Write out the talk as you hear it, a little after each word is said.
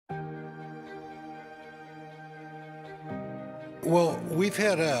Well, we've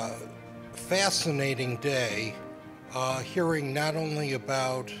had a fascinating day hearing not only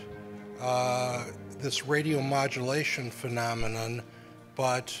about this radiomodulation phenomenon,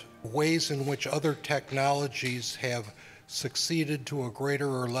 but ways in which other technologies have succeeded to a greater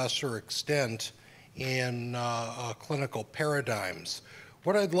or lesser extent in clinical paradigms.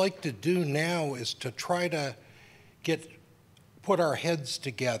 What I'd like to do now is to try to put our heads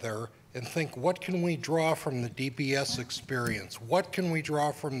together and think, what can we draw from the DBS experience? What can we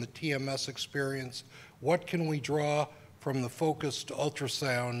draw from the TMS experience? What can we draw from the focused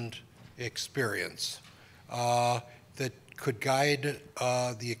ultrasound experience that could guide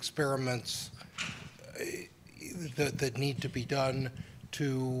the experiments that need to be done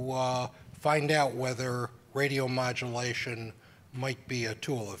to find out whether radiomodulation might be a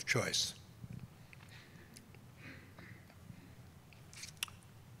tool of choice?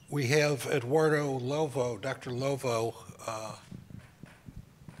 We have Eduardo Lovo, Dr. Lovo.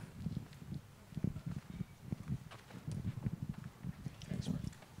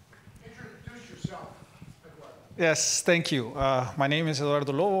 Introduce yourself, Eduardo. Yes, thank you. My name is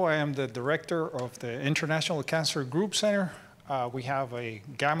Eduardo Lovo. I am the director of the International Cancer Group Center. We have a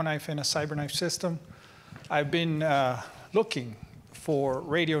gamma knife and a cyber knife system. I've been looking for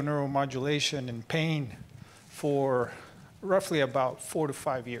radio neuromodulation in pain for roughly about 4 to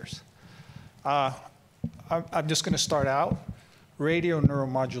 5 years. I'm just going to start out. Radio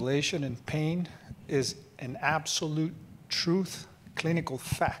neuromodulation in pain is an absolute truth, clinical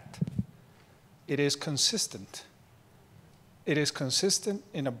fact. It is consistent. It is consistent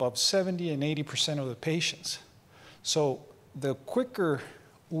in above 70 and 80% of the patients. So the quicker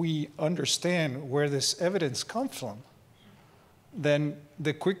we understand where this evidence comes from, then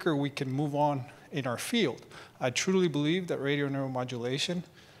the quicker we can move on in our field. I truly believe that radio neuromodulation,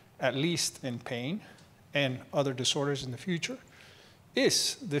 at least in pain and other disorders in the future,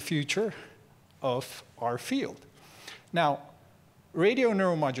 is the future of our field. Now, radio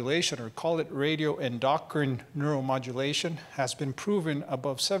neuromodulation, or call it radio endocrine neuromodulation, has been proven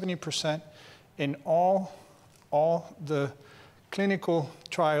above 70% in all the clinical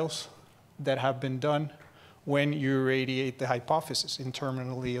trials that have been done when you irradiate the hypophysis in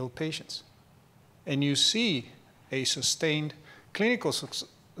terminally ill patients. And you see a sustained clinical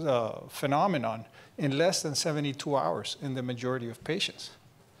phenomenon in less than 72 hours in the majority of patients.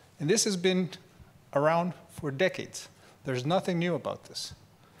 And this has been around for decades. There's nothing new about this.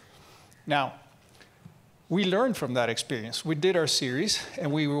 Now, we learned from that experience. We did our series,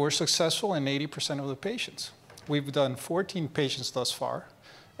 and we were successful in 80% of the patients. We've done 14 patients thus far,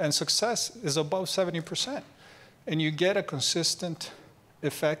 and success is above 70%. And you get a consistent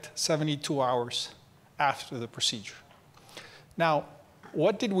effect 72 hours after the procedure. Now,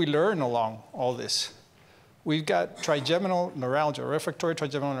 what did we learn along all this? We've got trigeminal neuralgia, refractory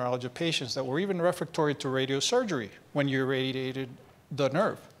trigeminal neuralgia patients that were even refractory to radiosurgery when you irradiated the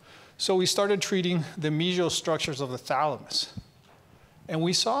nerve. So we started treating the mesial structures of the thalamus. And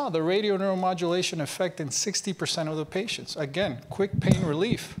we saw the radio neuromodulation effect in 60% of the patients. Again, quick pain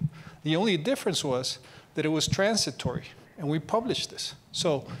relief. The only difference was that it was transitory, and we published this.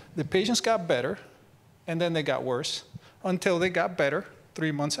 So the patients got better, and then they got worse, until they got better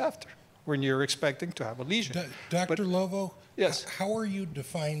 3 months after, when you're expecting to have a lesion. Dr. Lovo? Yes. How are you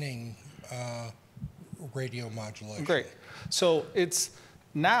defining radiomodulation? Great. So it's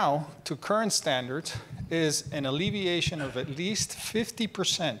now, to current standards, is an alleviation of at least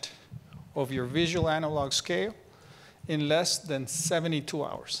 50% of your visual analog scale in less than 72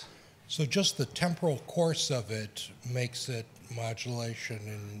 hours. So just the temporal course of it makes it modulation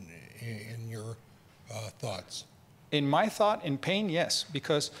in your thoughts? In my thought, in pain, yes,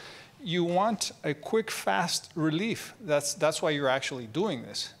 because you want a quick, fast relief. That's why you're actually doing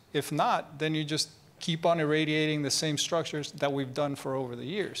this. If not, then you just keep on irradiating the same structures that we've done for over the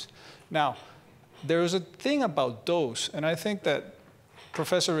years. Now, there's a thing about dose, and I think that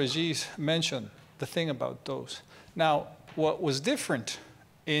Professor Regis mentioned the thing about dose. Now, what was different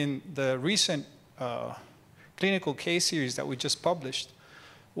in the recent clinical case series that we just published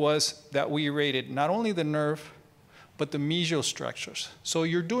was that we irradiated not only the nerve, but the mesial structures. So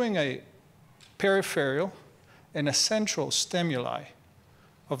you're doing a peripheral and a central stimuli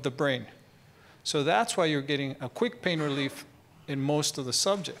of the brain. So that's why you're getting a quick pain relief in most of the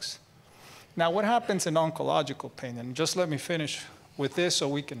subjects. Now, what happens in oncological pain? And just let me finish with this so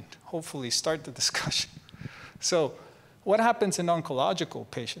we can hopefully start the discussion. So what happens in oncological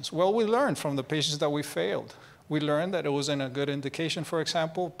patients? Well, we learned from the patients that we failed. We learned that it wasn't a good indication, for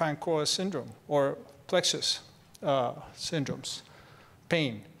example, Pancoa syndrome or plexus syndromes,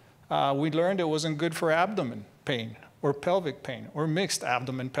 pain. We learned it wasn't good for abdomen pain or pelvic pain, or mixed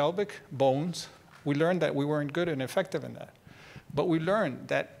abdomen, pelvic, bones. We learned that we weren't good and effective in that. But we learned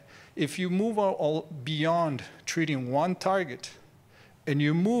that if you move all beyond treating one target, and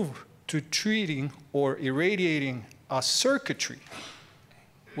you move to treating or irradiating a circuitry,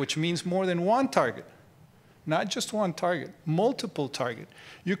 which means more than one target, not just one target, multiple target,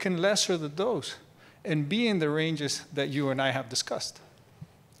 you can lesser the dose and be in the ranges that you and I have discussed.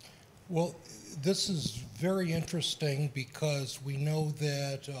 Well, this is very interesting because we know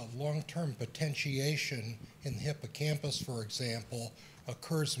that long-term potentiation in the hippocampus, for example,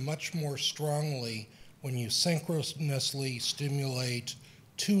 occurs much more strongly when you synchronously stimulate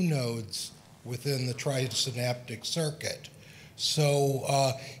two nodes within the trisynaptic circuit.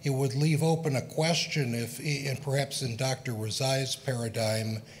 So it would leave open a question if, and perhaps in Dr. Rezai's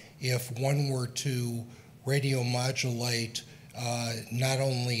paradigm, if one were to radiomodulate not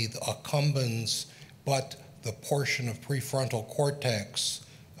only the accumbens, but the portion of prefrontal cortex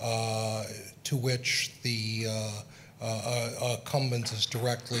to which the accumbens is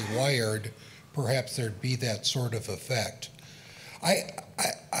directly wired, perhaps there'd be that sort of effect.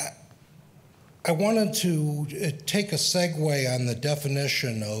 I wanted to take a segue on the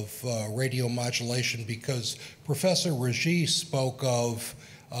definition of radiomodulation because Professor Regis spoke of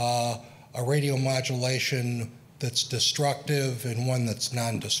a radiomodulation that's destructive and one that's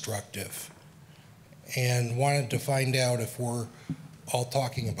non-destructive, and wanted to find out if we're all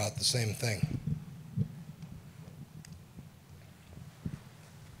talking about the same thing.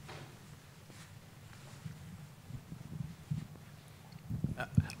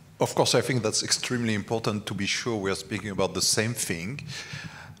 Of course, I think that's extremely important to be sure we are speaking about the same thing.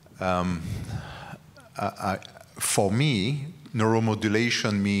 For me,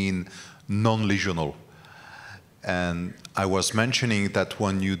 neuromodulation means non-lesional. And I was mentioning that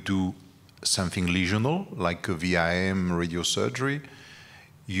when you do something lesional, like a VIM radiosurgery,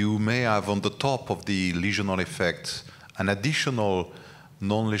 you may have on the top of the lesional effect an additional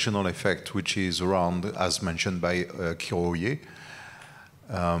non-lesional effect, which is around, as mentioned by Kiroye.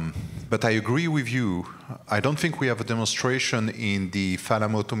 But I agree with you. I don't think we have a demonstration in the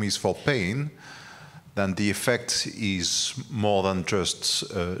thalamotomies for pain that the effect is more than just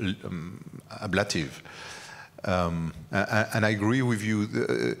ablative. And I agree with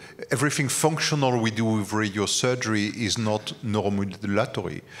you. Everything functional we do with radiosurgery is not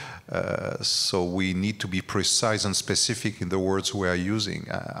neuromodulatory. So we need to be precise and specific in the words we are using.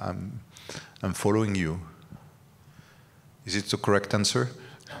 I'm following you. Is it the correct answer?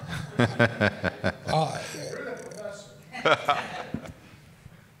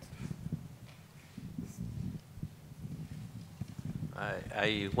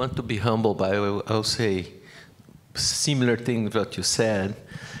 I want to be humble, but I'll say similar thing to what you said.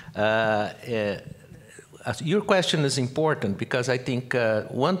 Your question is important because I think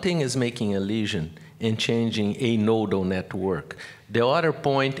one thing is making a lesion and changing a nodal network. The other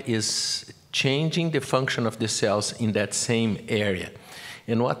point is changing the function of the cells in that same area.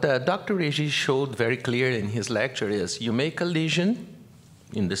 And what Dr. Regis showed very clear in his lecture is you make a lesion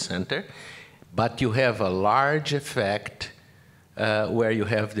in the center, but you have a large effect where you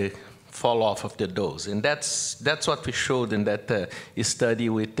have the fall off of the dose. And that's what we showed in that study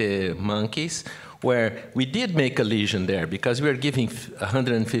with the monkeys, where we did make a lesion there because we were giving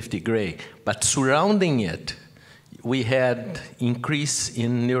 150 gray, but surrounding it, we had increase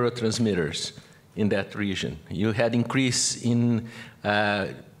in neurotransmitters in that region. You had increase in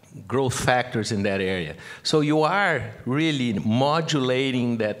growth factors in that area. So you are really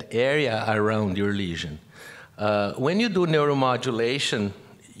modulating that area around your lesion. When you do neuromodulation,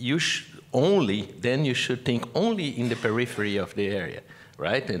 then you should think only in the periphery of the area,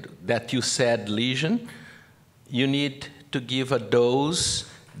 right? And that you said lesion, you need to give a dose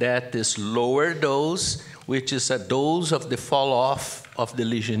that is lower dose, which is a dose of the fall off of the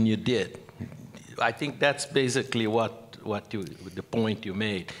lesion you did. I think that's basically the point you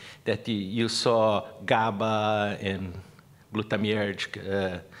made, that you saw GABA and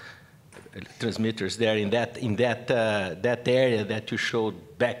glutaminergic transmitters there in that area that you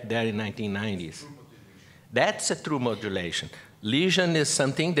showed back there in 1990s. That's a true modulation. Lesion is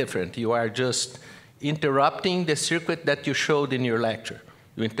something different. You are just interrupting the circuit that you showed in your lecture.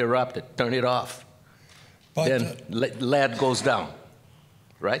 You interrupt it, turn it off. But then lead goes down,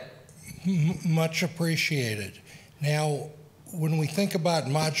 right? Much appreciated. Now, when we think about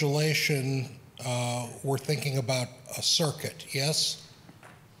modulation, we're thinking about a circuit, yes?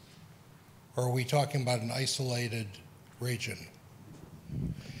 Or are we talking about an isolated region?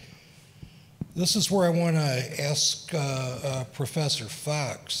 This is where I want to ask Professor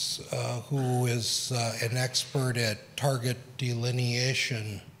Fox, who is an expert at target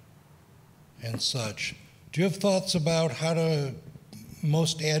delineation and such. Do you have thoughts about how to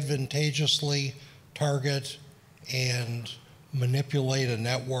most advantageously target and manipulate a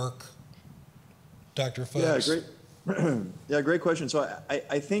network? Dr. Fox? Yeah, great. Yeah, great question. So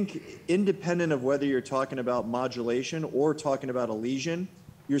I think independent of whether you're talking about modulation or talking about a lesion,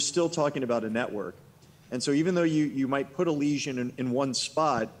 you're still talking about a network. And so even though you might put a lesion in one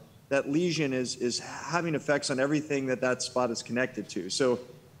spot, that lesion is having effects on everything that spot is connected to. So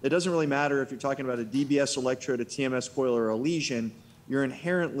it doesn't really matter if you're talking about a DBS electrode, a TMS coil, or a lesion, you're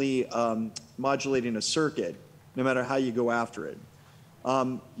inherently modulating a circuit, no matter how you go after it.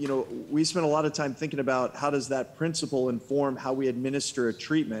 You know, we spent a lot of time thinking about how does that principle inform how we administer a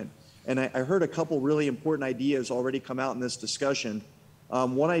treatment. And I heard a couple really important ideas already come out in this discussion.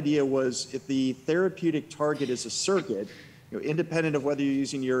 One idea was if the therapeutic target is a circuit, you know, independent of whether you're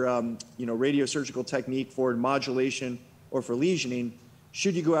using your you know, radiosurgical technique for modulation or for lesioning,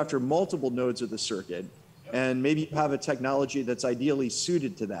 should you go after multiple nodes of the circuit? And maybe you have a technology that's ideally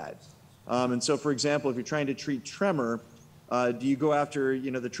suited to that. And so, for example, if you're trying to treat tremor, do you go after, you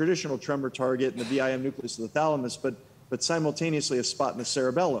know, the traditional tremor target in the VIM nucleus of the thalamus, but simultaneously a spot in the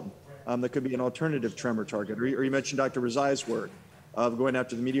cerebellum that could be an alternative tremor target? Or you mentioned Dr. Rezai's work of going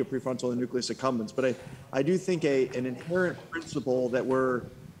after the medial prefrontal and nucleus accumbens. But I do think an inherent principle that we're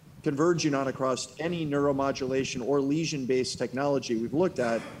converging on across any neuromodulation or lesion-based technology we've looked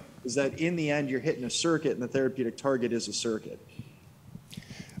at is that in the end, you're hitting a circuit and the therapeutic target is a circuit.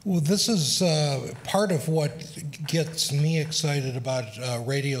 Well, this is part of what gets me excited about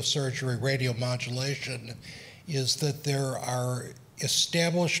radiosurgery, radiomodulation, is that there are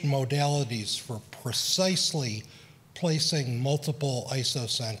established modalities for precisely placing multiple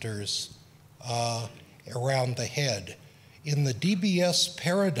isocenters around the head. In the DBS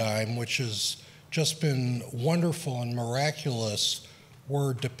paradigm, which has just been wonderful and miraculous,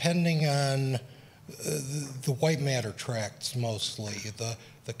 we're depending on the white matter tracts mostly,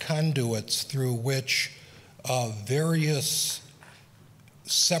 the conduits through which various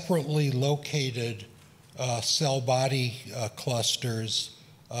separately located cell body clusters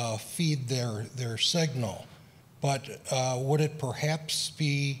feed their signal. But would it perhaps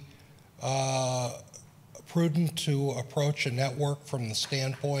be prudent to approach a network from the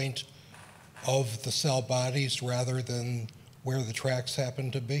standpoint of the cell bodies rather than where the tracks happen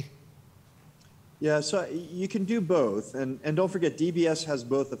to be? Yeah, so you can do both, and don't forget DBS has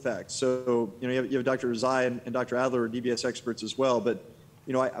both effects. So you know you have Dr. Rezai and Dr. Adler are DBS experts as well. But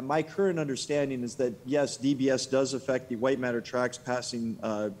you know my current understanding is that yes, DBS does affect the white matter tracts passing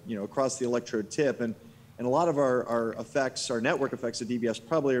you know across the electrode tip, and a lot of our effects, our network effects of DBS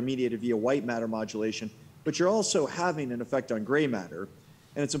probably are mediated via white matter modulation. But you're also having an effect on gray matter,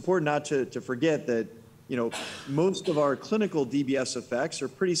 and it's important not to forget that. You know, most of our clinical DBS effects are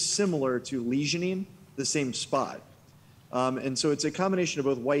pretty similar to lesioning the same spot. And so it's a combination of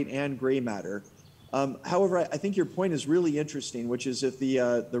both white and gray matter. However, I think your point is really interesting, which is if the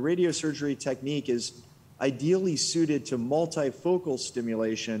radiosurgery technique is ideally suited to multifocal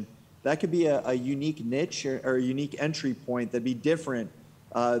stimulation, that could be a unique niche or a unique entry point that'd be different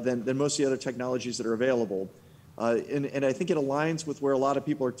than most of the other technologies that are available. And I think it aligns with where a lot of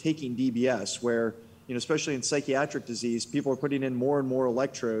people are taking DBS, where you know, especially in psychiatric disease, people are putting in more and more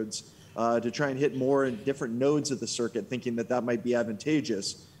electrodes to try and hit more and different nodes of the circuit, thinking that might be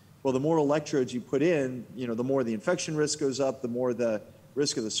advantageous. Well, the more electrodes you put in, you know, the more the infection risk goes up, the more the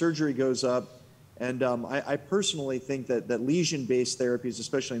risk of the surgery goes up. And I personally think that lesion-based therapies,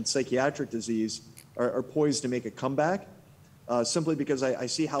 especially in psychiatric disease, are poised to make a comeback, simply because I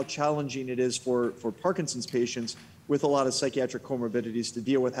see how challenging it is for Parkinson's patients with a lot of psychiatric comorbidities to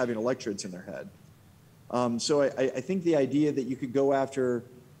deal with having electrodes in their head. So I think the idea that you could go after,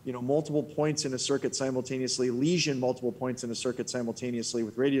 you know, multiple points in a circuit simultaneously, lesion multiple points in a circuit simultaneously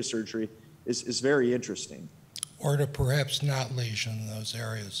with radiosurgery is very interesting. Or to perhaps not lesion those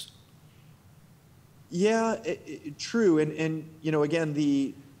areas. Yeah, true. And you know, again,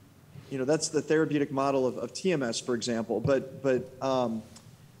 you know, that's the therapeutic model of TMS, for example. But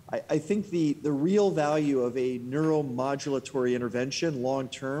I think the real value of a neuromodulatory intervention long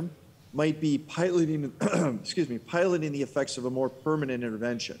term might be piloting, piloting the effects of a more permanent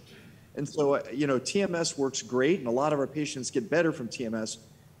intervention. And so, you know, TMS works great, and a lot of our patients get better from TMS,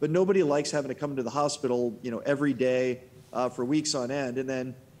 but nobody likes having to come to the hospital, you know, every day for weeks on end. And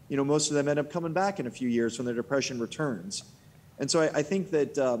then, you know, most of them end up coming back in a few years when their depression returns. And so I think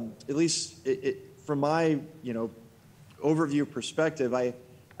that, at least from my, you know, overview perspective, I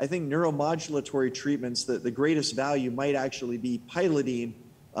I think neuromodulatory treatments, the greatest value might actually be piloting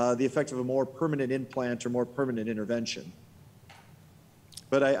the effect of a more permanent implant or more permanent intervention.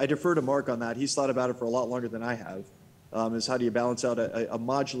 But I defer to Mark on that. He's thought about it for a lot longer than I have, is how do you balance out a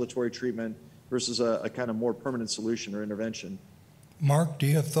modulatory treatment versus a kind of more permanent solution or intervention. Mark, do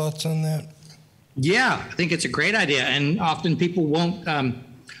you have thoughts on that? Yeah, I think it's a great idea. And often people won't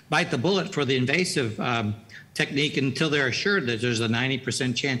bite the bullet for the invasive technique until they're assured that there's a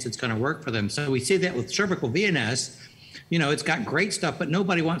 90% chance it's going to work for them. So we see that with cervical VNS. You know, it's got great stuff, but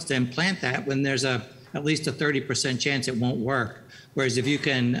nobody wants to implant that when there's at least a 30% chance it won't work. Whereas if you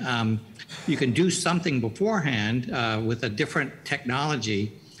can do something beforehand with a different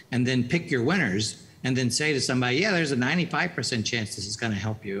technology and then pick your winners and then say to somebody, yeah, there's a 95% chance this is going to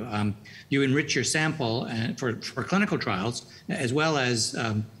help you. You enrich your sample for clinical trials as well as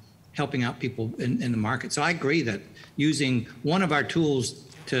helping out people in the market. So I agree that using one of our tools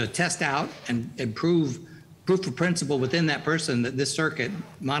to test out and improve proof of principle within that person that this circuit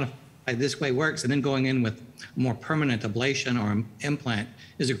modified this way works, and then going in with a more permanent ablation or implant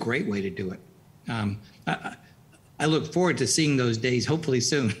is a great way to do it. I look forward to seeing those days, hopefully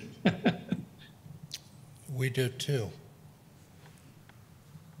soon. We do too.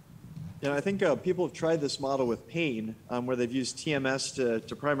 Yeah, I think people have tried this model with pain, where they've used TMS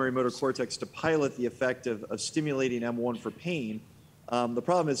to primary motor cortex to pilot the effect of stimulating M1 for pain. The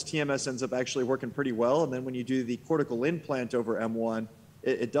problem is TMS ends up actually working pretty well, and then when you do the cortical implant over M1,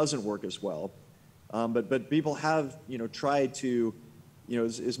 it doesn't work as well. But people have, tried to,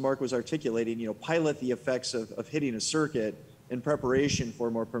 as Mark was articulating, pilot the effects of hitting a circuit in preparation for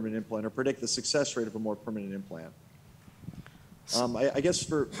a more permanent implant or predict the success rate of a more permanent implant. I guess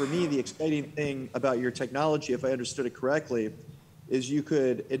for me, the exciting thing about your technology, if I understood it correctly, is you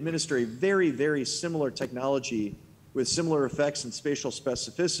could administer a very, very similar technology with similar effects and spatial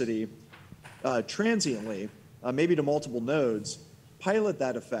specificity transiently, maybe to multiple nodes, pilot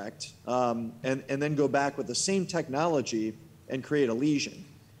that effect, and then go back with the same technology and create a lesion.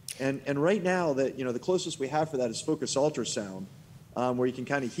 And right now, the closest we have for that is focus ultrasound, where you can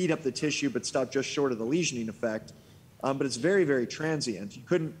kind of heat up the tissue but stop just short of the lesioning effect. But it's very, very transient. You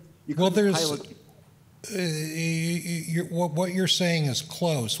couldn't pilot. What you're saying is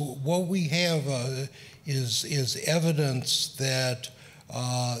close. What we have is evidence that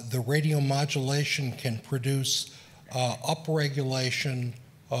the radiomodulation can produce upregulation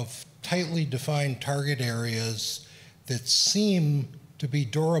of tightly defined target areas that seem to be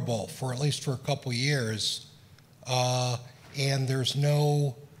durable for at least for a couple years, and there's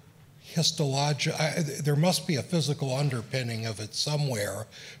no histologic. There must be a physical underpinning of it somewhere,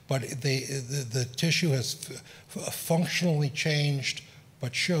 but the tissue has functionally changed,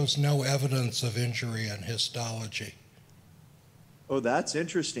 but shows no evidence of injury and histology. Oh, that's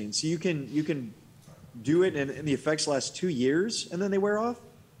interesting. So you can do it, and the effects last 2 years, and then they wear off?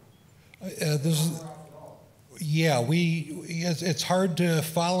 It's hard to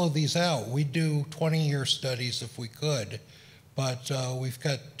follow these out. We do 20-year studies if we could, but we've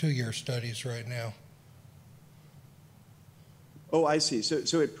got 2-year studies right now. Oh, I see.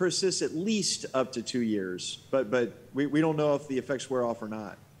 So it persists at least up to 2 years, but we don't know if the effects wear off or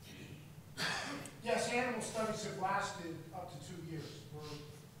not. Yes, animal studies have lasted up to 2 years.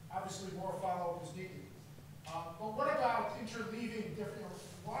 Obviously, more follow-up is needed. But what about interleaving different,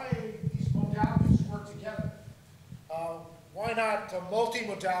 why these modalities work together? Why not a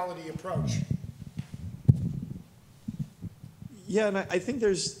multimodality approach? Yeah, and I think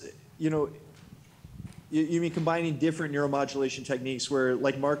there's, you mean combining different neuromodulation techniques where,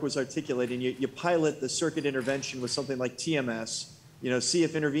 like Mark was articulating, you pilot the circuit intervention with something like TMS, see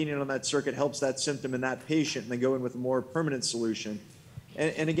if intervening on that circuit helps that symptom in that patient, and then go in with a more permanent solution.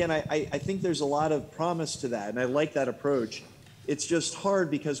 And again, I think there's a lot of promise to that, and I like that approach. It's just hard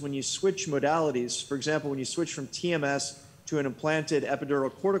because when you switch modalities, for example, when you switch from TMS to an implanted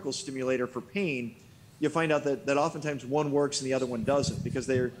epidural cortical stimulator for pain, you find out that oftentimes one works and the other one doesn't because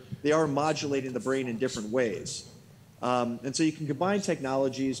they are modulating the brain in different ways. And so you can combine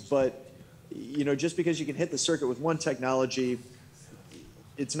technologies, but just because you can hit the circuit with one technology,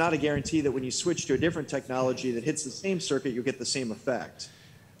 it's not a guarantee that when you switch to a different technology that hits the same circuit, you'll get the same effect.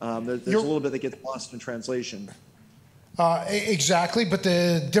 There's a little bit that gets lost in translation. Exactly, but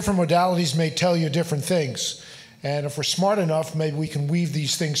the different modalities may tell you different things. And if we're smart enough, maybe we can weave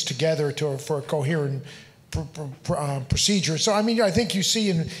these things together for a coherent procedure. So, I think you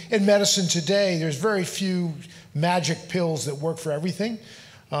see in medicine today, there's very few magic pills that work for everything.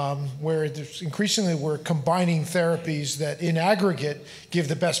 Where there's increasingly we're combining therapies that in aggregate give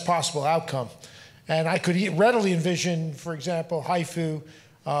the best possible outcome. And I could readily envision, for example, HIFU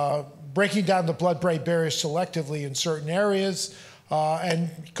breaking down the blood-brain barrier selectively in certain areas, and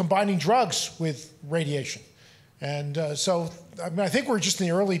combining drugs with radiation. And so, I mean, I think we're just in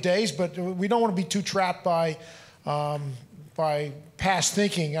the early days, but we don't want to be too trapped by past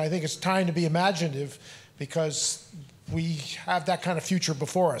thinking. I think it's time to be imaginative because we have that kind of future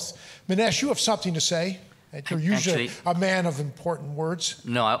before us. Minesh, you have something to say? You're usually a man of important words.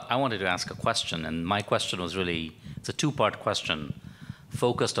 No, I wanted to ask a question, and my question was really, it's a two-part question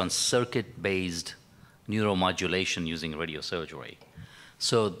focused on circuit-based neuromodulation using radiosurgery.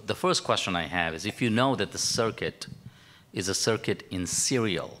 So the first question I have is, if you know that the circuit is a circuit in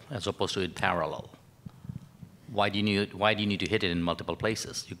serial as opposed to in parallel, why do you need to hit it in multiple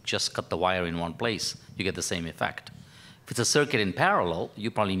places? You just cut the wire in one place, you get the same effect. If it's a circuit in parallel,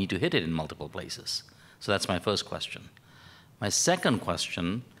 you probably need to hit it in multiple places. So that's my first question. My second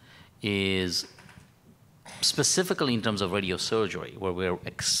question is specifically in terms of radiosurgery, where we're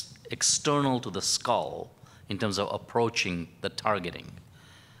external to the skull in terms of approaching the targeting.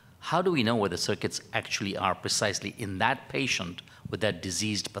 How do we know where the circuits actually are precisely in that patient with that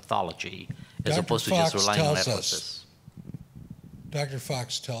diseased pathology, as opposed to just relying on hypothesis? Dr.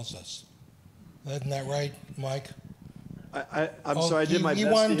 Fox tells us. Isn't that right, Mike? I'm sorry, I did my best. You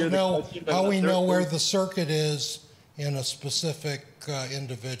wanted to know how we know where the the circuit is in a specific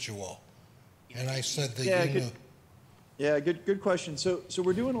individual. And I said that you knew. Yeah, good question. So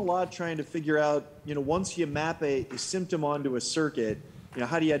we're doing a lot trying to figure out, once you map a symptom onto a circuit,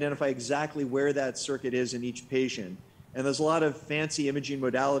 how do you identify exactly where that circuit is in each patient? And there's a lot of fancy imaging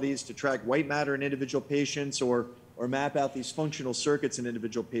modalities to track white matter in individual patients or map out these functional circuits in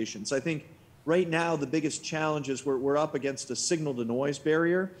individual patients. I think right now the biggest challenge is we're up against a signal-to-noise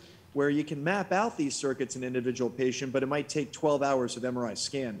barrier where you can map out these circuits in an individual patient, but it might take 12 hours of MRI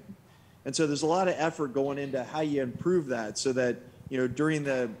scanning. And so there's a lot of effort going into how you improve that so that, during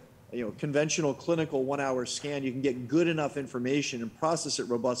the conventional clinical 1-hour scan, you can get good enough information and process it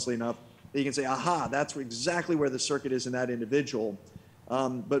robustly enough that you can say, aha, that's exactly where the circuit is in that individual.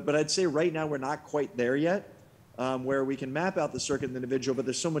 But I'd say right now we're not quite there yet, where we can map out the circuit in the individual, but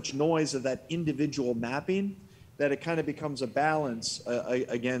there's so much noise of that individual mapping that it kind of becomes a balance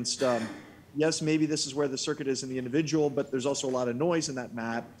against, yes, maybe this is where the circuit is in the individual, but there's also a lot of noise in that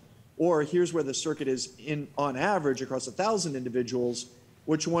map. Or here's where the circuit is on average across 1,000 individuals.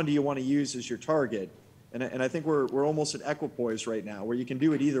 Which one do you want to use as your target? And I think we're almost at equipoise right now, where you can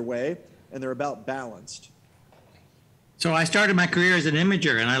do it either way, and they're about balanced. So I started my career as an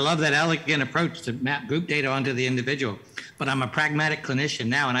imager, and I love that elegant approach to map group data onto the individual. But I'm a pragmatic clinician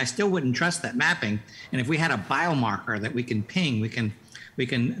now, and I still wouldn't trust that mapping. And if we had a biomarker that we can ping, we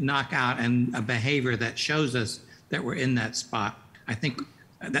can knock out and a behavior that shows us that we're in that spot. I think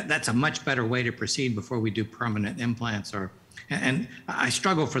that's a much better way to proceed before we do permanent implants. And I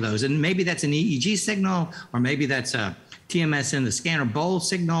struggle for those. And maybe that's an EEG signal, or maybe that's a TMS in the scanner bowl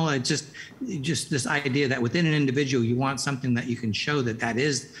signal. It's just this idea that within an individual, you want something that you can show that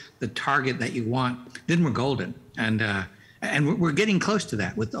is the target that you want. Then we're golden. And we're getting close to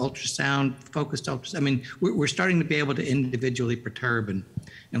that with ultrasound, focused ultrasound. I mean, we're starting to be able to individually perturb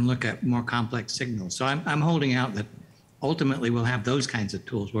and look at more complex signals. So I'm holding out that ultimately we'll have those kinds of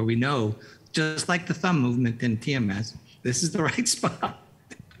tools where we know, just like the thumb movement in TMS, this is the right spot.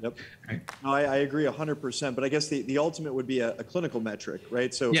 Yep. Right. No, I agree 100%, but I guess the ultimate would be a clinical metric,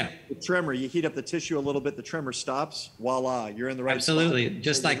 right? So yeah. The tremor, you heat up the tissue a little bit, the tremor stops, voila, you're in the right Absolutely, spot.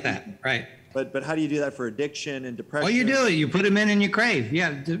 just like that, right. But how do you do that for addiction and depression? Well, you do it. You put them in and you crave.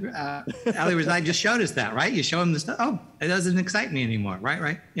 Yeah, Ali Razai just showed us that, right? You show them the stuff. Oh, it doesn't excite me anymore,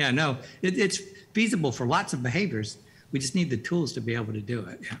 right? Yeah, no, it's feasible for lots of behaviors. We just need the tools to be able to do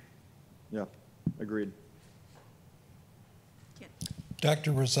it. Yeah, agreed.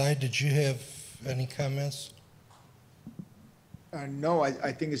 Dr. Razai, did you have any comments? No,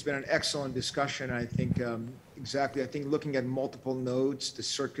 I think it's been an excellent discussion. I think exactly. I think looking at multiple nodes, the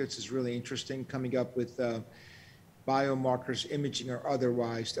circuits is really interesting. Coming up with biomarkers, imaging or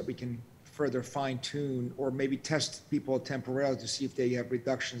otherwise, that we can further fine tune or maybe test people temporarily to see if they have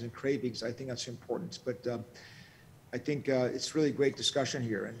reductions in cravings. I think that's important. But I think it's really great discussion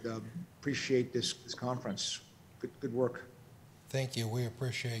here, and appreciate this conference. Good work. Thank you. We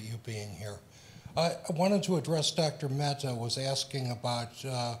appreciate you being here. I wanted to address Dr. Mehta was asking about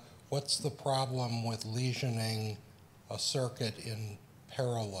what's the problem with lesioning a circuit in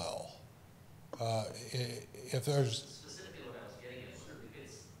parallel. If there's... Specifically what I was getting at,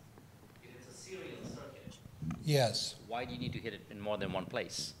 if it's a serial circuit, yes. Why do you need to hit it in more than one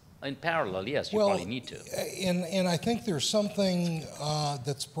place? In parallel, yes, you probably need to. And I think there's something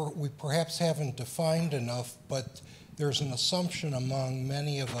we perhaps haven't defined enough, but there's an assumption among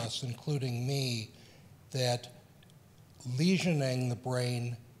many of us, including me, that lesioning the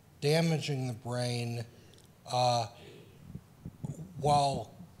brain, damaging the brain,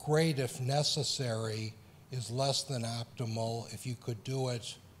 while great if necessary, is less than optimal if you could do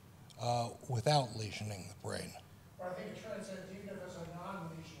it without lesioning the brain. But I think it transcends even if it's a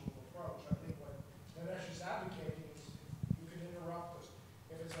non-lesional approach. I think what Minesh is advocating is you can interrupt this.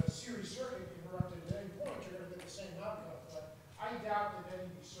 If it's a series circuit, you interrupt it at any point, you're going to get the same outcome. But I doubt that any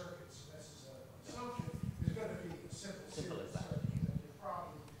of these circuits, this is an assumption, is going to be a simple series circuit. They're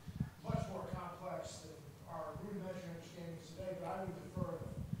probably much more complex than our rudimentary understandings today, but I would defer to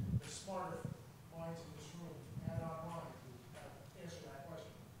the smarter minds in this room and online to answer that question.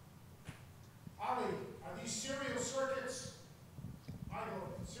 Ali, are these serial circuits? I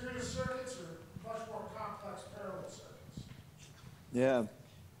go, serial circuits or much more complex parallel circuits? Yeah.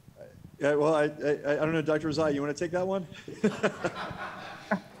 Well, I don't know, Dr. Razai, you want to take that one?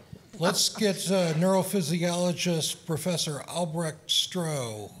 Let's get neurophysiologist Professor Albrecht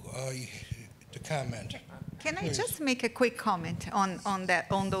Stroh to comment. Can I just make a quick comment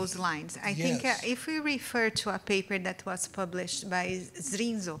on those lines? I think if we refer to a paper that was published by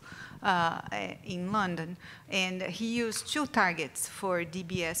Zrinzo in London, and he used two targets for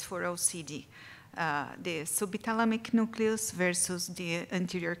DBS for OCD, the subthalamic nucleus versus the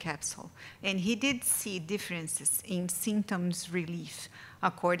anterior capsule. And he did see differences in symptoms relief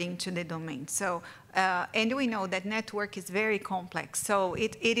according to the domain. So, and we know that network is very complex, so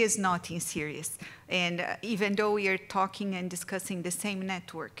it is not in series. And even though we are talking and discussing the same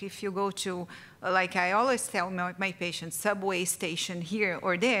network, if you go to, like I always tell my patients, subway station here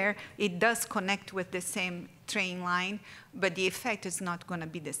or there, it does connect with the same train line, but the effect is not going to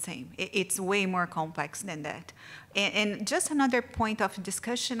be the same. It's way more complex than that. And just another point of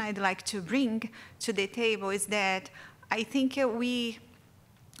discussion I'd like to bring to the table is that I think we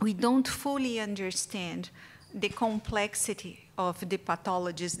don't fully understand the complexity of the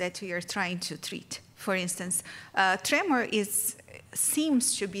pathologies that we are trying to treat. For instance, tremor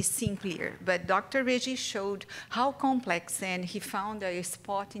seems to be simpler, but Dr. Regis showed how complex, and he found a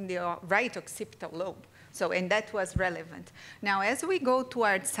spot in the right occipital lobe. So, and that was relevant. Now, as we go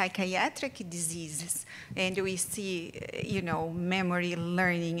towards psychiatric diseases, and we see, memory,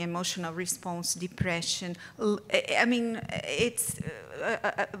 learning, emotional response, depression, I mean, it's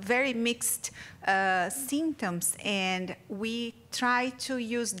very mixed symptoms, and we try to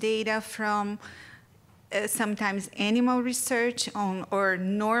use data from sometimes animal research or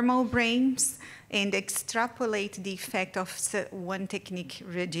normal brains, and extrapolate the effect of one technique,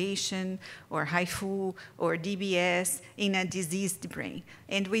 radiation or HIFU or DBS, in a diseased brain.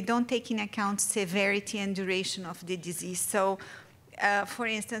 And we don't take into account severity and duration of the disease. So, for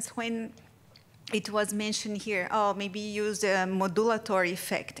instance, when it was mentioned here, oh, maybe use a modulatory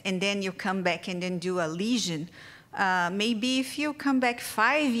effect, and then you come back and then do a lesion. Maybe if you come back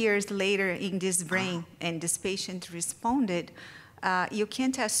 5 years later in this brain and this patient responded, you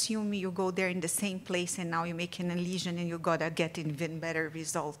can't assume you go there in the same place and now you make a lesion and you gotta get an even better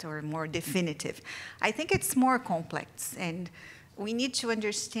result or more definitive. I think it's more complex, and we need to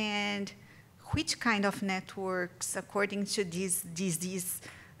understand which kind of networks according to this disease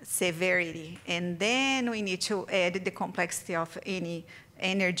severity, and then we need to add the complexity of any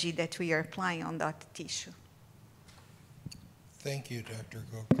energy that we are applying on that tissue. Thank you, Dr.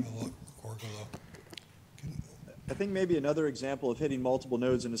 Gorgolo. I think maybe another example of hitting multiple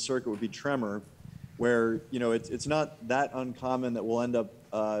nodes in a circuit would be tremor, where it's not that uncommon that we'll end up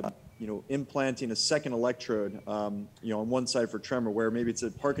implanting a second electrode on one side for tremor, where maybe it's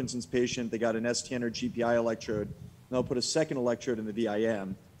a Parkinson's patient, they got an STN or GPI electrode, and they'll put a second electrode in the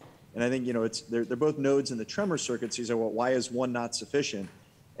VIM. And I think they're both nodes in the tremor circuit, so you say, well, why is one not sufficient?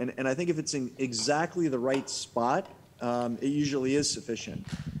 And I think if it's in exactly the right spot, it usually is sufficient.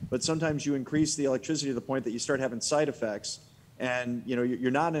 But sometimes you increase the electricity to the point that you start having side effects, and you're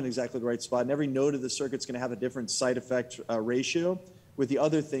not in exactly the right spot, and every node of the circuit's going to have a different side effect ratio with the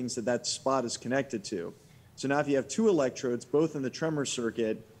other things that spot is connected to. So now if you have two electrodes, both in the tremor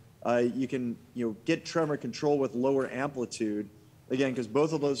circuit, you can get tremor control with lower amplitude, again, because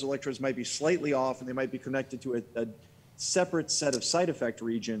both of those electrodes might be slightly off and they might be connected to a separate set of side effect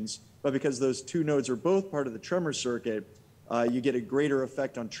regions, but because those two nodes are both part of the tremor circuit, you get a greater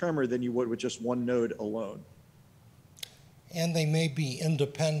effect on tremor than you would with just one node alone. And they may be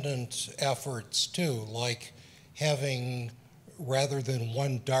independent efforts too, like having, rather than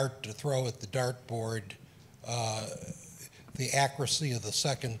one dart to throw at the dartboard, the accuracy of the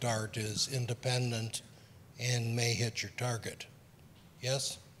second dart is independent and may hit your target.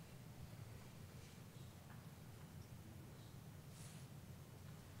 Yes?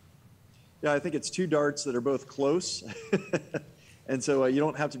 Yeah, I think it's two darts that are both close. And so you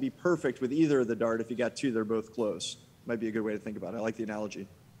don't have to be perfect with either of the dart. If you got two, they're both close. Might be a good way to think about it. I like the analogy.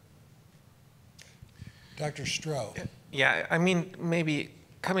 Dr. Stroh. Yeah, I mean, maybe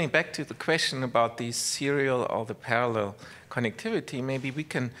coming back to the question about the serial or the parallel connectivity, maybe we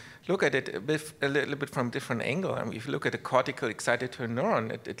can look at it a little bit from a different angle. I mean, if you look at a cortical excitatory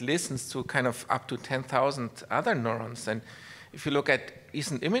neuron, it listens to kind of up to 10,000 other neurons. And if you look at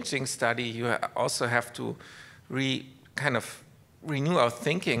recent imaging study, you also have to kind of renew our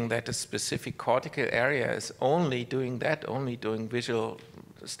thinking that a specific cortical area is only doing that, only doing visual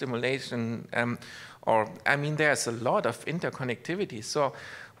stimulation. I mean, there's a lot of interconnectivity. So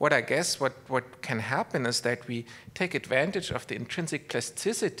what I guess what can happen is that we take advantage of the intrinsic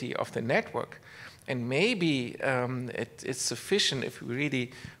plasticity of the network. And maybe it's sufficient if we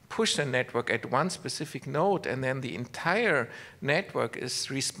really push the network at one specific node, and then the entire network is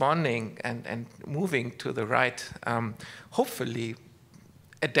responding and moving to the right, hopefully,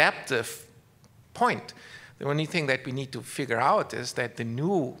 adaptive point. The only thing that we need to figure out is that the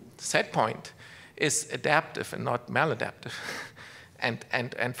new set point is adaptive and not maladaptive.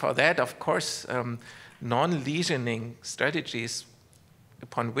 and for that, of course, non-lesioning strategies,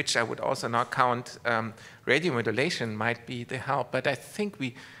 upon which I would also not count radiomodulation, might be the help. But I think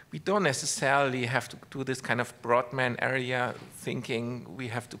we don't necessarily have to do this kind of Broadman area thinking we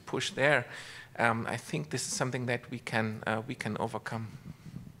have to push there. I think this is something that we can overcome.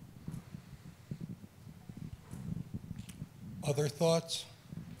 Other thoughts?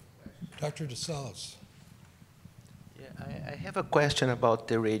 Dr. de Salles. Yeah, I have a question about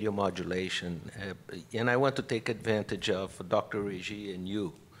the radiomodulation, and I want to take advantage of Dr. Regis and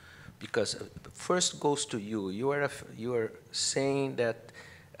you, because first goes to you. You are saying that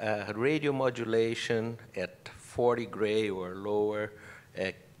radiomodulation at 40 gray or lower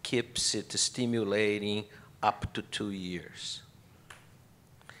keeps it stimulating up to 2 years.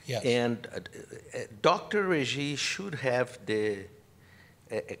 Yes. And Dr. Regis should have the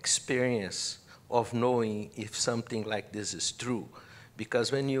experience of knowing if something like this is true. Because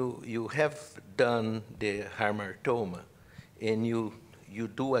when you have done the hamartoma and you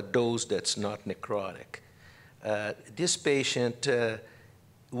do a dose that's not necrotic, this patient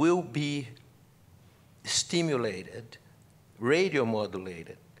will be stimulated,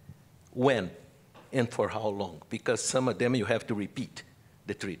 radiomodulated. When and for how long? Because some of them you have to repeat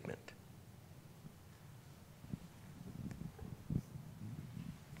the treatment.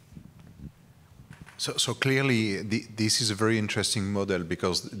 So clearly, this is a very interesting model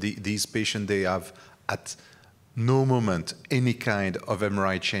because these patients, they have at no moment any kind of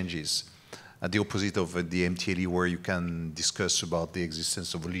MRI changes, at the opposite of the MTLE where you can discuss about the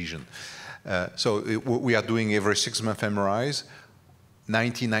existence of a lesion. So we are doing every 6-month MRIs.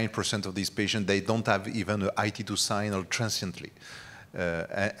 99% of these patients, they don't have even an IT2 sign or transiently.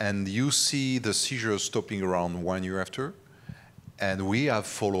 And you see the seizures stopping around 1 year after. And we have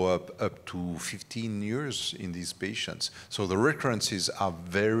follow-up up to 15 years in these patients. So the recurrences are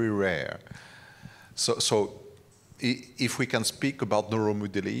very rare. So if we can speak about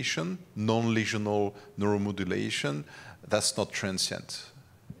neuromodulation, non-lesional neuromodulation, that's not transient.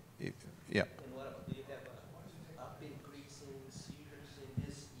 Yeah. And what, do you have up increasing seizures in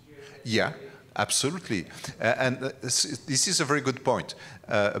this year? Yeah. Absolutely. And this is a very good point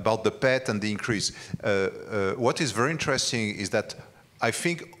about the PET and the increase. What is very interesting is that I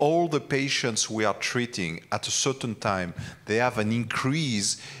think all the patients we are treating at a certain time, they have an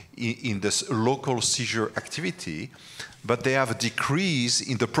increase in this local seizure activity, but they have a decrease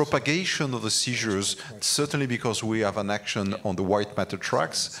in the propagation of the seizures, certainly because we have an action on the white matter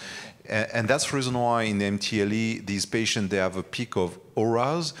tracts. And that's the reason why in the MTLE, these patients, they have a peak of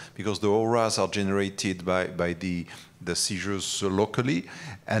auras, because the auras are generated by the seizures locally,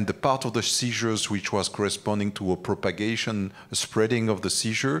 and the part of the seizures which was corresponding to a propagation, a spreading of the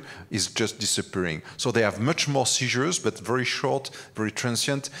seizure, is just disappearing. So they have much more seizures, but very short, very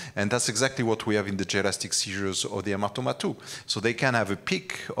transient, and that's exactly what we have in the gelastic seizures or the hamartoma too. So they can have a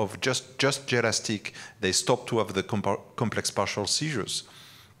peak of just gelastic, they stop to have the complex partial seizures,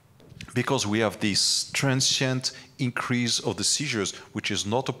 because we have this transient increase of the seizures, which is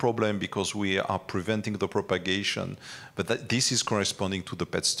not a problem because we are preventing the propagation, but this is corresponding to the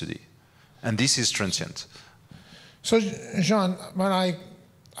PET study. And this is transient. So, Jean, when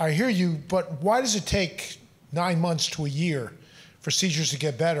I hear you, but why does it take 9 months to a year for seizures to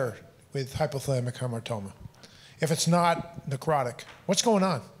get better with hypothalamic hamartoma? If it's not necrotic, what's going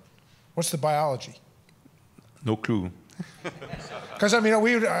on? What's the biology? No clue. Because I mean,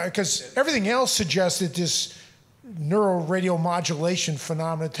 because everything else suggests that this neuroradiomodulation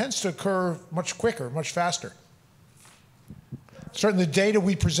phenomena tends to occur much quicker, much faster. Certainly the data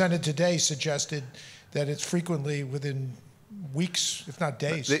we presented today suggested that it's frequently within weeks, if not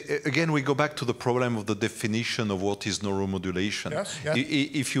days. Again, we go back to the problem of the definition of what is neuromodulation. Yes, yes.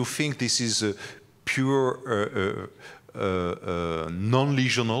 If you think this is a pure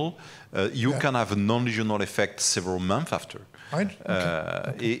non-lesional, you can have a non-lesional effect several months after.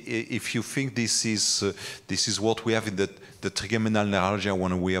 If you think this is what we have in the trigeminal neuralgia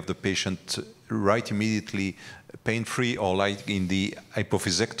when we have the patient right immediately pain-free, or like in the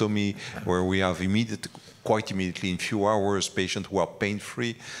hypophysectomy where we have quite immediately in few hours patients who are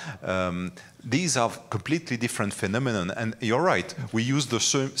pain-free. These are completely different phenomena, and you're right, we use the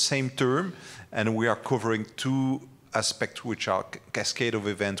same term and we are covering two aspects which are cascade of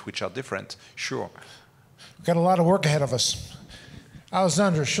events which are different, sure. We've got a lot of work ahead of us.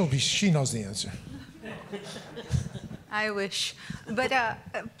 Alessandra, she knows the answer. I wish. But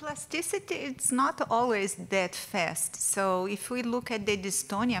plasticity, it's not always that fast. So if we look at the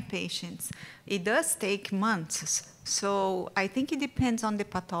dystonia patients, it does take months. So I think it depends on the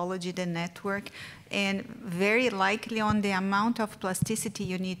pathology, the network, and very likely on the amount of plasticity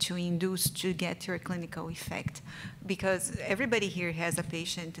you need to induce to get your clinical effect. Because everybody here has a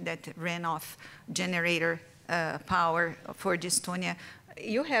patient that ran off generator power for dystonia.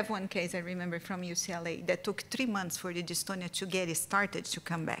 You have one case, I remember, from UCLA that took 3 months for the dystonia to get it started to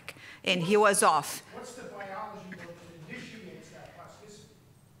come back, and he was off. What's the biology that initiates that plasticity?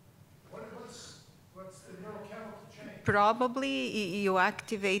 What's the neurochemical change? Probably you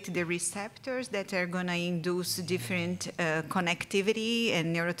activate the receptors that are going to induce different connectivity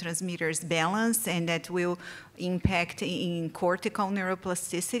and neurotransmitters balance, and that will impact in cortical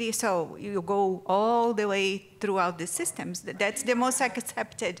neuroplasticity. So you go all the way throughout the systems. That's the most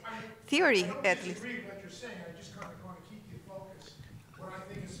accepted theory, at least. I agree with what you're saying. I just kind of want to keep you focused. What I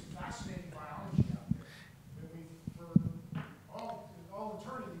think is fascinating biology out there. I mean, for all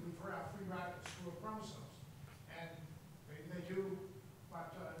eternity, we've heard how free radicals screw up chromosomes. And maybe they do,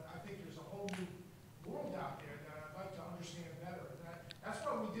 but I think there's a whole new world out there that I'd like to understand better. And that's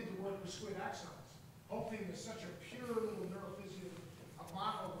why we did the work with squid axons. Hoping there's such a pure little neurophysical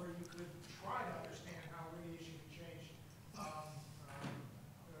model where you could try to understand how radiation can change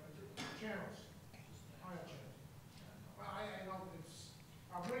channels, ion channels. Well,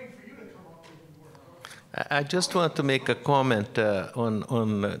 I'm waiting for you to come up with the word. I just want to make a comment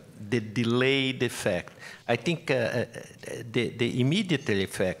on the delayed effect. I think the immediate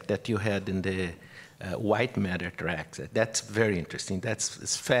effect that you had in the white matter tracks, that's very interesting.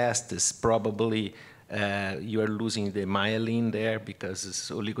 That's fast. It's probably you are losing the myelin there because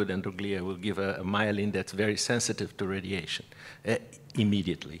oligodendroglia will give a myelin that's very sensitive to radiation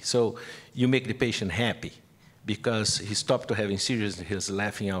immediately. So you make the patient happy because he stopped to having seizures and he was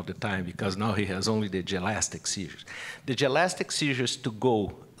laughing all the time because now he has only the gelastic seizures. The gelastic seizures to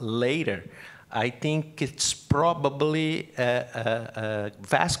go later, I think it's probably a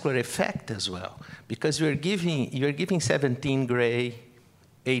vascular effect as well because you're giving 17 gray,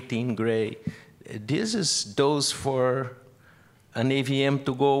 18 gray. This is dose for an AVM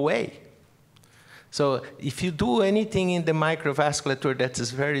to go away. So if you do anything in the microvasculature that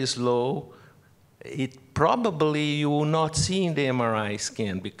is very slow, it probably you will not see in the MRI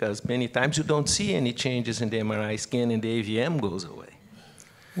scan because many times you don't see any changes in the MRI scan and the AVM goes away.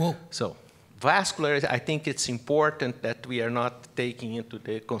 Well, so vascular, I think it's important that we are not taking into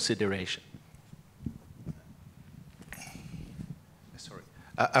the consideration.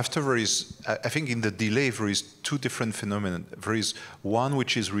 After there is, I think in the delay there is two different phenomena. There is one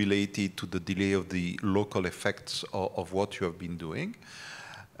which is related to the delay of the local effects of what you have been doing,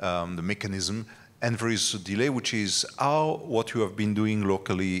 the mechanism, and there is a delay which is how what you have been doing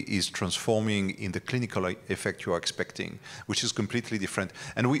locally is transforming in the clinical effect you are expecting, which is completely different.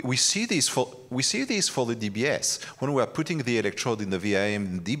 And we see this for the DBS. When we are putting the electrode in the VIM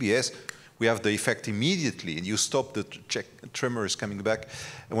and DBS, we have the effect immediately, and you stop the tremor is coming back.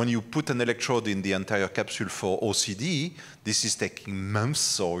 And when you put an electrode in the entire capsule for OCD, this is taking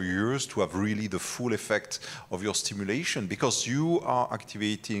months or years to have really the full effect of your stimulation because you are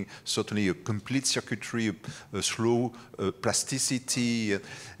activating certainly a complete circuitry, a slow plasticity,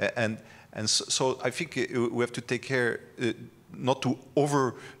 and so I think we have to take care not to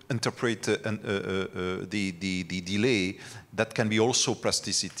over-interpret the delay. That can be also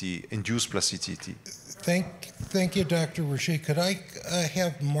plasticity, induced plasticity. Thank you, Dr. Regis. Could I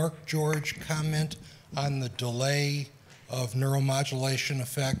have Mark George comment on the delay of neuromodulation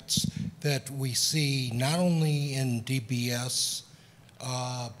effects that we see not only in DBS,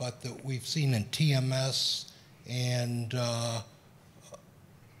 but that we've seen in TMS And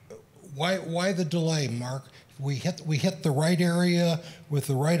why the delay, Mark? We hit the right area with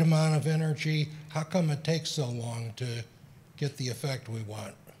the right amount of energy. How come it takes so long to get the effect we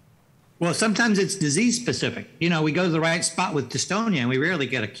want? Well, sometimes it's disease specific. You know, we go to the right spot with dystonia and we rarely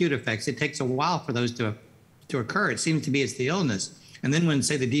get acute effects. It takes a while for those to occur. It seems to be it's the illness. And then when,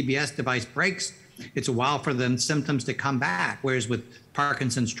 say, the DBS device breaks, it's a while for the symptoms to come back. Whereas with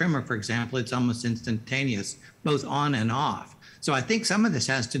Parkinson's tremor, for example, it's almost instantaneous, both on and off. So I think some of this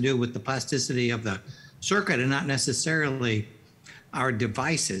has to do with the plasticity of the circuit and not necessarily our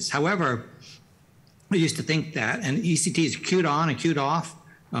devices. However, I used to think that, and ECT is acute on, acute off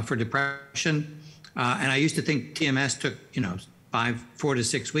for depression. And I used to think TMS took, 4 to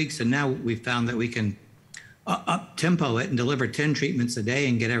 6 weeks. And now we've found that we can up tempo it and deliver 10 treatments a day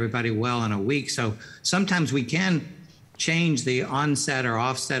and get everybody well in a week. So sometimes we can change the onset or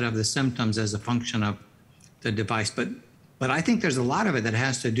offset of the symptoms as a function of the device. But I think there's a lot of it that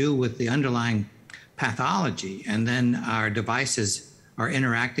has to do with the underlying pathology. And then our devices are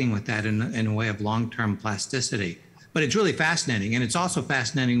interacting with that in a way of long-term plasticity. But it's really fascinating. And it's also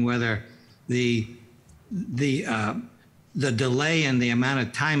fascinating whether the delay and the amount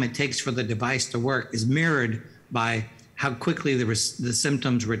of time it takes for the device to work is mirrored by how quickly the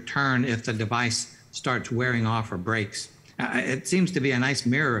symptoms return if the device starts wearing off or breaks. It seems to be a nice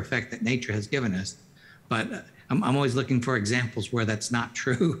mirror effect that nature has given us, but I'm always looking for examples where that's not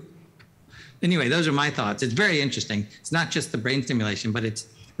true. Anyway, those are my thoughts. It's very interesting. It's not just the brain stimulation, but it's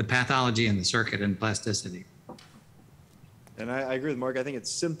the pathology and the circuit and plasticity. And I agree with Mark. I think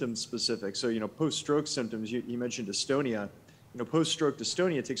it's symptom specific. So, post-stroke symptoms, you mentioned dystonia. Post-stroke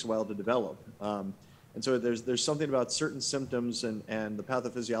dystonia takes a while to develop. And so there's something about certain symptoms and the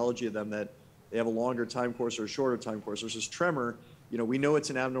pathophysiology of them that they have a longer time course or a shorter time course. Versus tremor, we know it's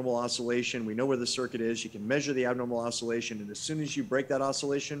an abnormal oscillation. We know where the circuit is. You can measure the abnormal oscillation. And as soon as you break that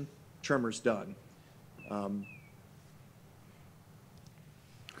oscillation, tremor's done.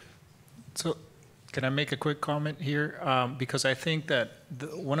 So can I make a quick comment here? Because I think that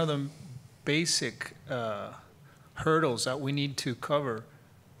one of the basic hurdles that we need to cover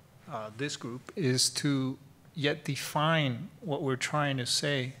this group is to yet define what we're trying to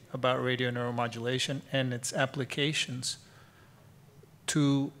say about radio neuromodulation and its applications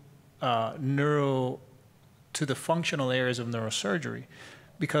to the functional areas of neurosurgery.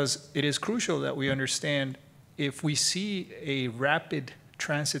 Because it is crucial that we understand if we see a rapid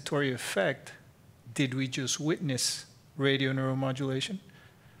transitory effect, did we just witness radio neuromodulation?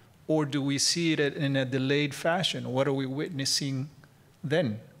 Or do we see it in a delayed fashion? What are we witnessing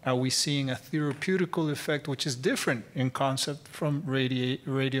then? Are we seeing a therapeutical effect, which is different in concept from radio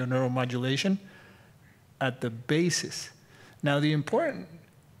neuromodulation at the basis? Now, the important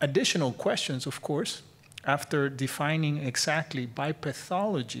additional questions, of course, after defining exactly by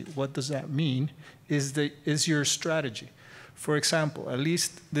pathology, what does that mean, is your strategy. For example, at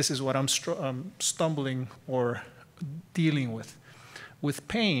least this is what I'm stumbling or dealing with. With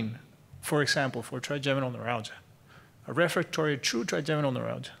pain, for example, for trigeminal neuralgia, a refractory true trigeminal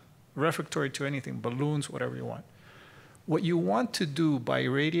neuralgia, refractory to anything, balloons, whatever you want. What you want to do by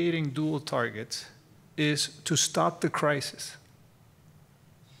irradiating dual targets is to stop the crisis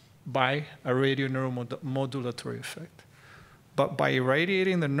by a radio neuromodulatory effect. But by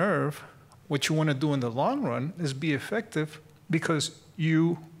irradiating the nerve, what you want to do in the long run is be effective because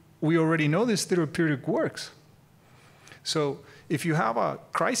we already know this therapeutic works. So if you have a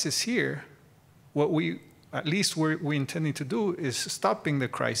crisis here, what we intending to do is stopping the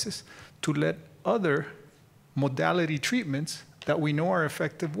crisis to let other modality treatments that we know are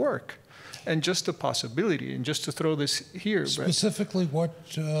effective work. And just a possibility, and just to throw this here. Specifically, what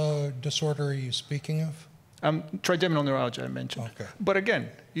disorder are you speaking of? Trigeminal neuralgia, I mentioned. Okay. But again,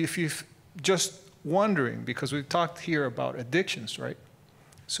 if you're just wondering, because we've talked here about addictions, right?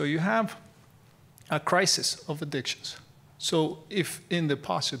 So you have a crisis of addictions. So if in the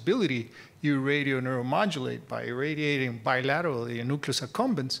possibility you radio neuromodulate by irradiating bilaterally a nucleus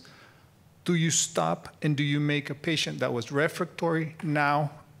accumbens, do you stop and do you make a patient that was refractory now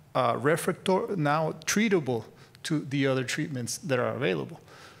treatable to the other treatments that are available?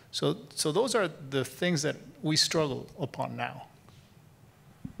 So those are the things that we struggle upon now.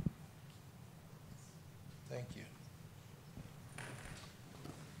 Thank you.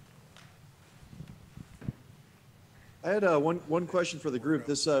 I had one question for the group.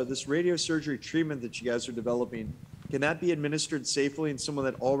 This radiosurgery treatment that you guys are developing, can that be administered safely in someone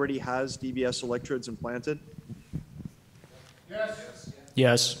that already has DBS electrodes implanted? Yes.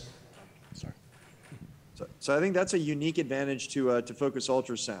 Yes. Sorry. So I think that's a unique advantage to focus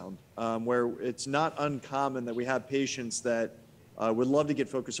ultrasound, where it's not uncommon that we have patients that would love to get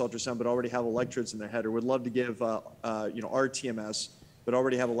focus ultrasound but already have electrodes in their head, or would love to give RTMS but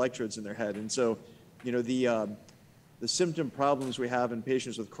already have electrodes in their head. And so, the symptom problems we have in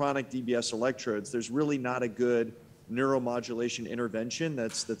patients with chronic DBS electrodes, there's really not a good neuromodulation intervention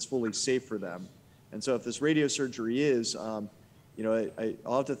that's fully safe for them. And so if this radiosurgery is, I'll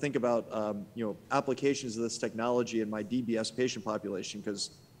have to think about, applications of this technology in my DBS patient population,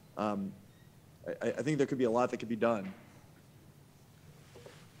 because I think there could be a lot that could be done.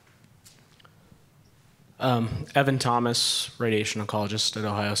 Evan Thomas, radiation oncologist at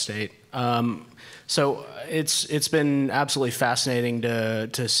Ohio State. So it's been absolutely fascinating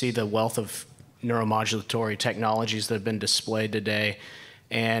to see the wealth of neuromodulatory technologies that have been displayed today.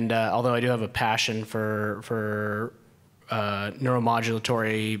 And although I do have a passion for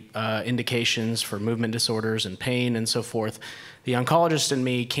neuromodulatory indications for movement disorders and pain and so forth, the oncologist in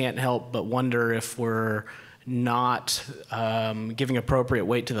me can't help but wonder if we're not giving appropriate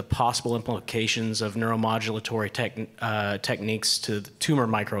weight to the possible implications of neuromodulatory techniques to the tumor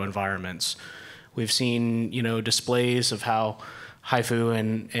microenvironments. We've seen, displays of how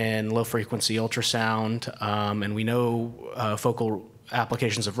HIFU and low-frequency ultrasound, and we know focal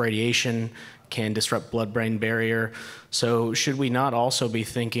applications of radiation can disrupt blood-brain barrier. So should we not also be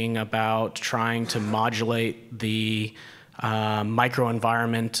thinking about trying to modulate the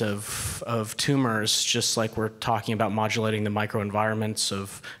microenvironment of tumors, just like we're talking about modulating the microenvironments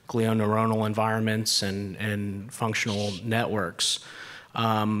of glioneuronal environments and functional networks,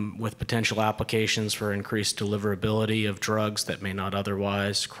 with potential applications for increased deliverability of drugs that may not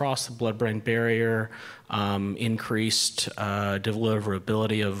otherwise cross the blood-brain barrier, increased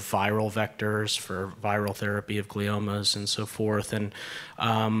deliverability of viral vectors for viral therapy of gliomas and so forth, and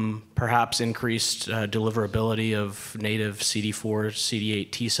perhaps increased deliverability of native CD4, CD8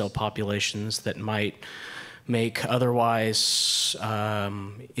 T cell populations that might make otherwise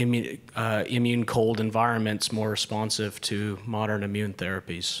immune cold environments more responsive to modern immune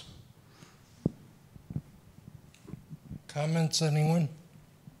therapies. Comments, anyone?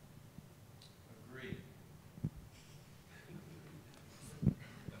 Agreed.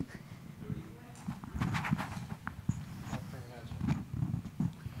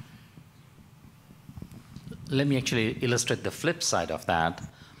 Let me actually illustrate the flip side of that.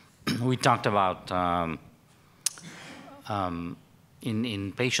 We talked about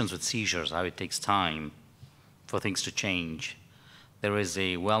in patients with seizures, how it takes time for things to change. There is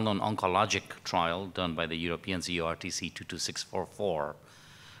a well-known oncologic trial done by the Europeans, EORTC 22644,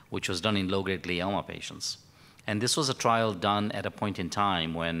 which was done in low-grade glioma patients. And this was a trial done at a point in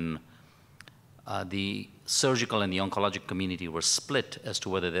time when the surgical and the oncologic community were split as to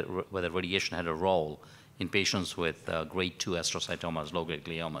whether radiation had a role in patients with grade 2 astrocytomas, low-grade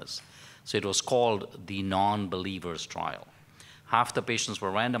gliomas. So it was called the non-believers trial. Half the patients were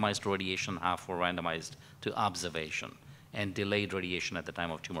randomized to radiation, half were randomized to observation and delayed radiation at the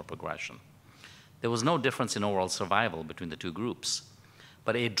time of tumor progression. There was no difference in overall survival between the two groups,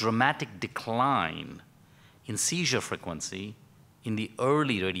 but a dramatic decline in seizure frequency in the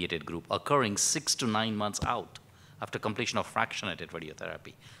early radiated group, occurring 6 to 9 months out after completion of fractionated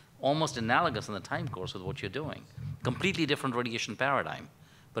radiotherapy. Almost analogous in the time course with what you're doing. Completely different radiation paradigm,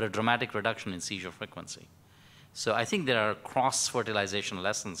 but a dramatic reduction in seizure frequency. So I think there are cross-fertilization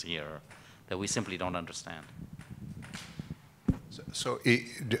lessons here that we simply don't understand.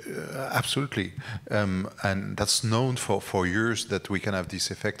 Absolutely, and that's known for years that we can have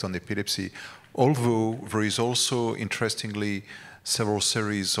this effect on epilepsy, although there is also, interestingly, several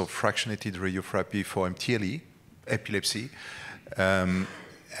series of fractionated radiotherapy for MTLE, epilepsy,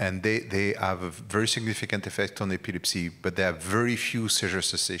 and they have a very significant effect on epilepsy, but they have very few seizure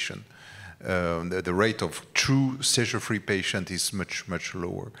cessation. The rate of true seizure-free patient is much, much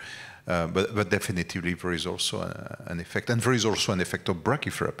lower. But definitely there is also an effect, and there is also an effect of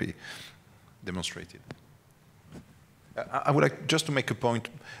brachytherapy demonstrated. I would like just to make a point.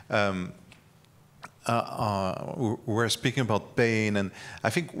 We're speaking about pain, and I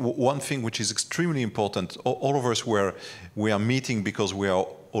think one thing which is extremely important, all of us we are meeting because we are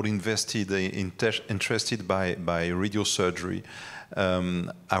all interested by radiosurgery.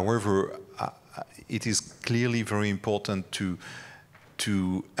 However, it is clearly very important to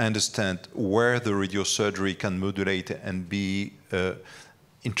understand where the radiosurgery can modulate and be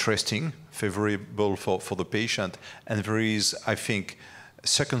interesting, favorable for the patient. And there is, I think,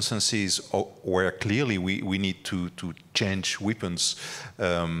 circumstances where clearly we need to change weapons.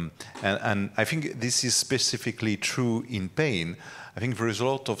 And I think this is specifically true in pain. I think there is a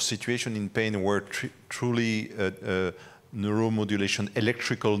lot of situation in pain where truly neuromodulation,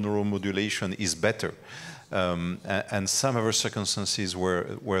 electrical neuromodulation is better. And some other circumstances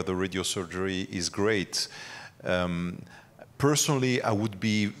where the radiosurgery is great. Personally, I would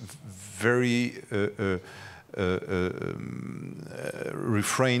be very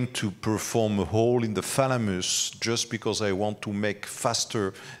refrain to perform a hole in the thalamus just because I want to make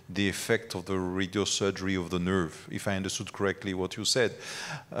faster the effect of the radiosurgery of the nerve, if I understood correctly what you said.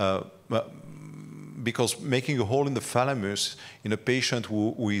 Because making a hole in the thalamus in a patient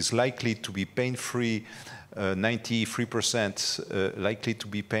who is likely to be pain-free, 93% likely to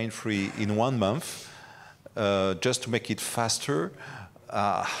be pain-free in 1 month, just to make it faster,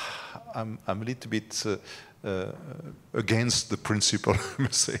 I'm a little bit against the principle, I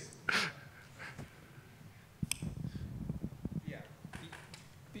must say. Yeah.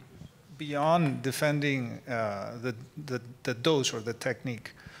 Beyond defending the dose or the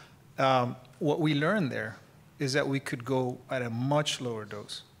technique, what we learned there is that we could go at a much lower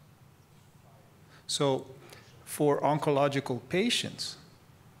dose. So for oncological patients,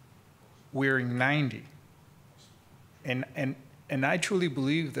 we're 90. And I truly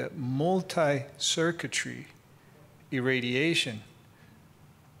believe that multi-circuitry irradiation,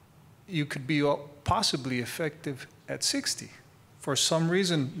 you could be possibly effective at 60. For some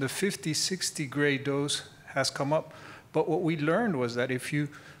reason, the 50, 60 gray dose has come up. But what we learned was that if you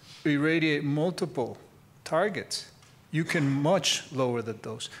irradiate multiple targets, you can much lower the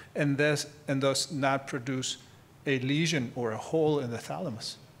dose and thus not produce a lesion or a hole in the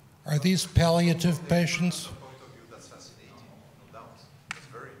thalamus. Are these palliative patients?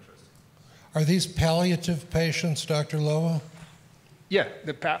 Are these palliative patients, Dr. Loa? Yeah,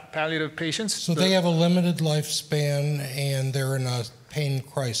 the palliative patients. So they have a limited lifespan and they're in a pain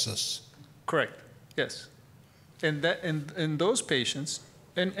crisis. Correct, yes. And that in those patients,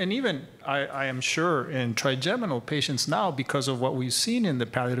 and even I am sure in trigeminal patients now, because of what we've seen in the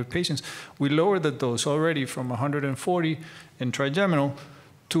palliative patients, we lower the dose already from 140 in trigeminal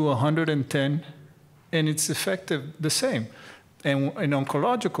to 110, and it's effective the same. And in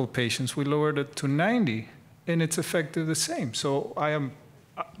oncological patients, we lowered it to 90, and it's effective the same. So I am,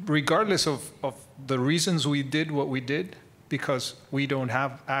 regardless of the reasons we did what we did, because we don't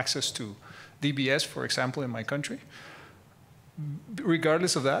have access to DBS, for example, in my country,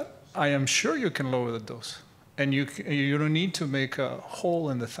 regardless of that, I am sure you can lower the dose. And you don't need to make a hole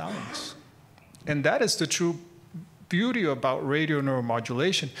in the thalamus. And that is the true beauty about radio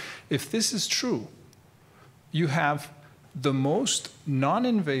neuromodulation. If this is true, you have the most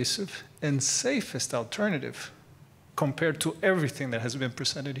non-invasive and safest alternative compared to everything that has been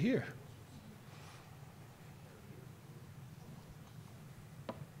presented here.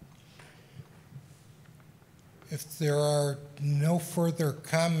 If there are no further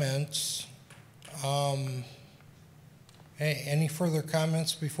comments, any further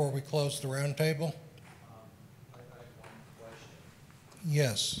comments before we close the roundtable? I have one question.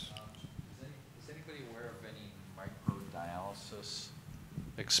 Yes. Is anybody aware of any microdialysis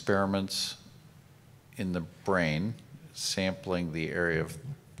experiments in the brain sampling the area of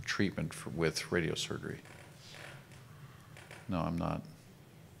treatment with radiosurgery? No, I'm not.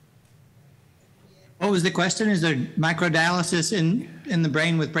 What was the question? Is there microdialysis in the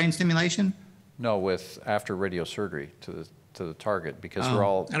brain with brain stimulation? No, with after radiosurgery to the target, because we're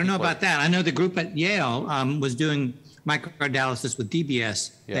all. I don't know about that. I know the group at Yale was doing microdialysis with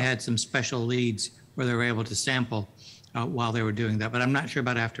DBS. Yeah. They had some special leads where they were able to sample while they were doing that, but I'm not sure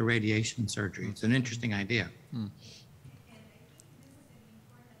about after radiation surgery. It's an interesting idea. Hmm.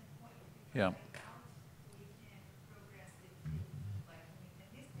 Yeah.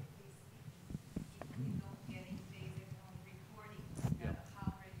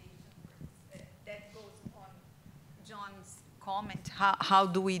 Comment, how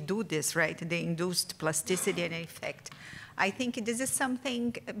do we do this, right? The induced plasticity and effect. I think this is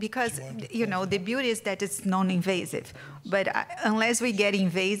something, because, you know, the beauty is that it's non-invasive. But unless we get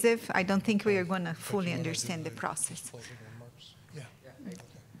invasive, I don't think we are going to fully understand the process.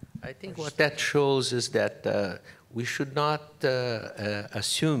 I think what that shows is that we should not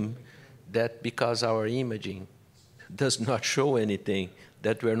assume that because our imaging does not show anything,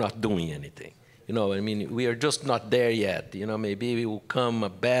 that we're not doing anything. You know, I mean, we are just not there yet. You know, maybe we will come a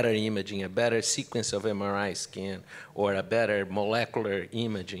better imaging, a better sequence of MRI scan, or a better molecular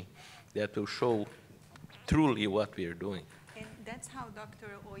imaging that will show truly what we are doing. And that's how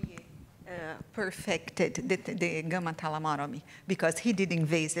Dr. Oye perfected the gamma thalamotomy, because he did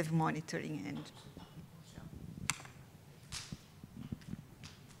invasive monitoring. And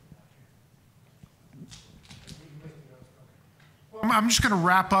I'm just going to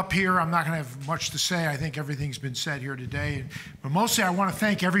wrap up here. I'm not going to have much to say. I think everything's been said here today. But mostly I want to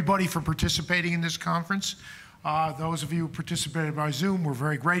thank everybody for participating in this conference. Those of you who participated by Zoom, we're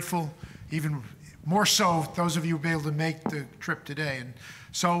very grateful. Even more so, those of you who were able to make the trip today. And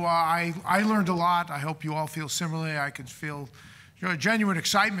so I learned a lot. I hope you all feel similarly. I could feel genuine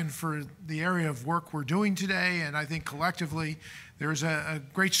excitement for the area of work we're doing today. And I think collectively, there's a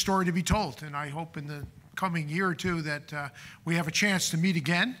great story to be told. And I hope in the coming year or two that we have a chance to meet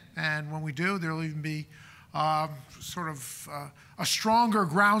again. And when we do, there'll even be sort of a stronger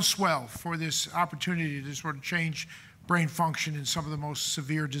groundswell for this opportunity to sort of change brain function in some of the most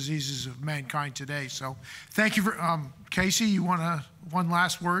severe diseases of mankind today. So thank you for, Casey, you want one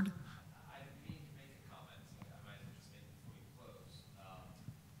last word? I didn't mean to make a comment, so I might as well just make it before we close. That,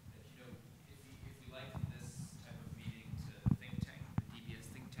 you know, if we liken this type of meeting to the think tank, the DBS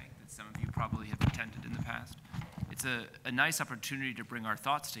think tank that some of you probably have attended in the past, it's a nice opportunity to bring our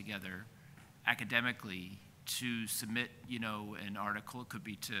thoughts together academically to submit, you know, an article. It could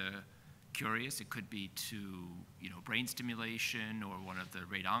be to Curious, it could be to, you know, brain stimulation or one of the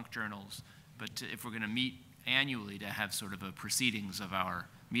RADONC journals. But if we're going to meet annually, to have sort of a proceedings of our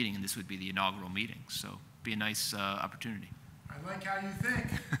meeting, and this would be the inaugural meeting. So it'd be a nice opportunity. I like how you think.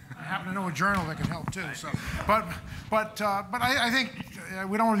 I happen to know a journal that can help too. So, but I think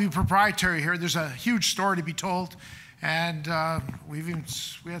we don't want to be proprietary here. There's a huge story to be told. And we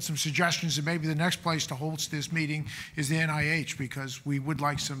had some suggestions that maybe the next place to host this meeting is the NIH, because we would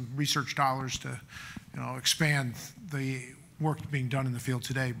like some research dollars to, you know, expand the work being done in the field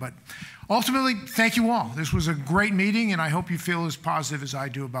today. But ultimately, thank you all. This was a great meeting, and I hope you feel as positive as I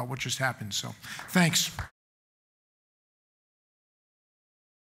do about what just happened. So thanks.